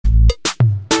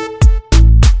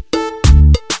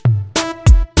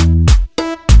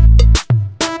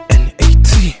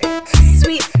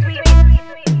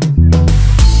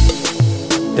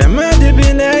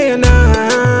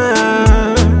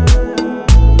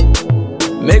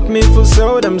Make me feel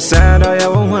so damn sad, oh yeah,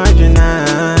 won't want you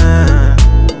now.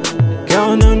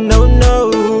 Girl, no, no,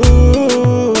 no.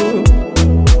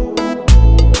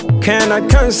 Cannot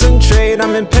concentrate,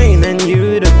 I'm in pain and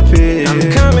you the pain.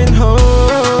 I'm coming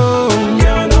home.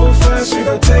 Girl, no fuss, we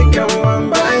gon' take them one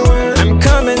by one. I'm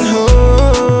coming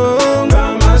home.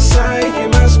 By my side, you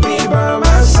must be by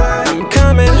my side. I'm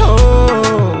coming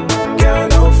home. Girl,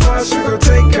 no fuss, we gon'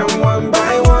 take them one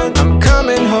by one. I'm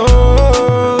coming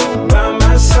home. By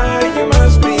my side, you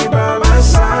must be by my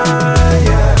side,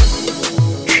 yeah.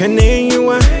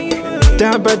 Kaniwa,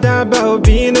 daba daba,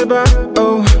 obinaba,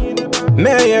 oh.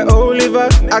 Mayor Oliver,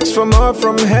 ask for more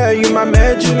from her, you my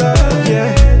medulla,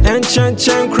 yeah. And chan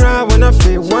cry when I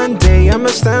feel one day I'ma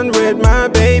stand with my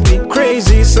baby.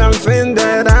 Crazy, something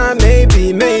that I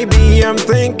maybe I'm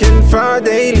thinking for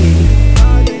daily.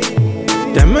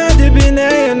 That might be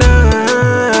now.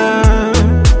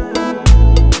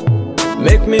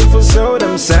 Make me feel so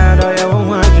damn sad, oh yeah, won't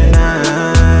want you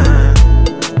now.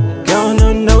 Girl,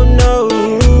 no, no, no.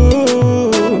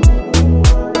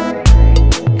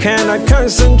 Cannot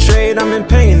concentrate, I'm in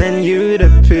pain and you the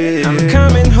pain. I'm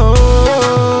coming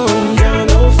home. Girl,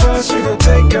 no fuss, we gon'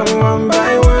 take them one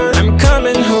by one. I'm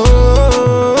coming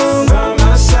home. By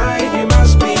my side, you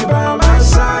must be by my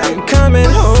side. I'm coming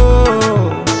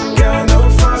home. Girl, no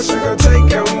fuss, we gon' take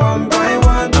them one by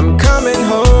one. I'm coming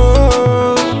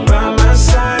home. By my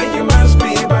side, you must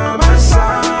be by my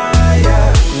side,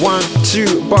 yeah. 1,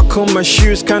 2, buckle my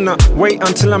shoes, cannot wait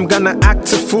until I'm gonna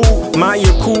act a fool. My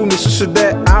you cool, me so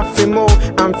that I feel more.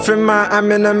 I'm fima,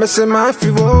 I'm in a missing my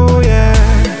feel, yeah.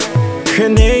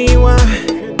 Kaniwa,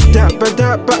 dappa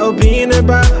dappa,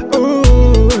 obinaba,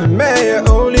 ooh. Mayor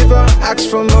Oliver, ask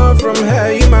for more from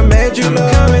her, you my medulla.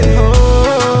 I'm coming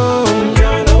home.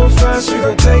 Girl, no fuss, we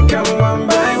gon' take them one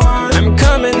by one. I'm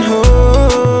coming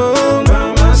home.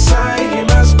 By my side, you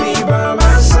must be by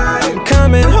my side. I'm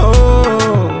coming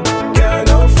home. Girl,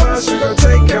 no fuss, we gon'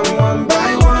 take them one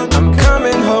by one. I'm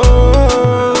coming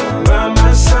home. By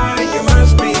my side, you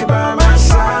must be by my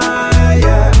side,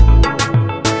 yeah.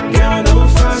 Girl, no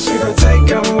fuss, we gon' take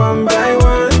them one by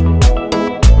one.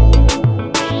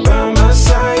 By my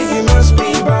side, you must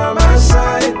be by my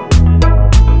side.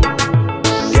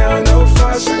 Girl, no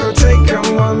fuss, we gon' take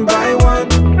them one by one.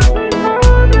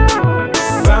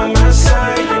 By my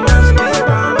side, you must be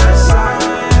by my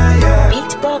side, yeah.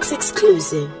 Beatbox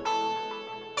exclusive.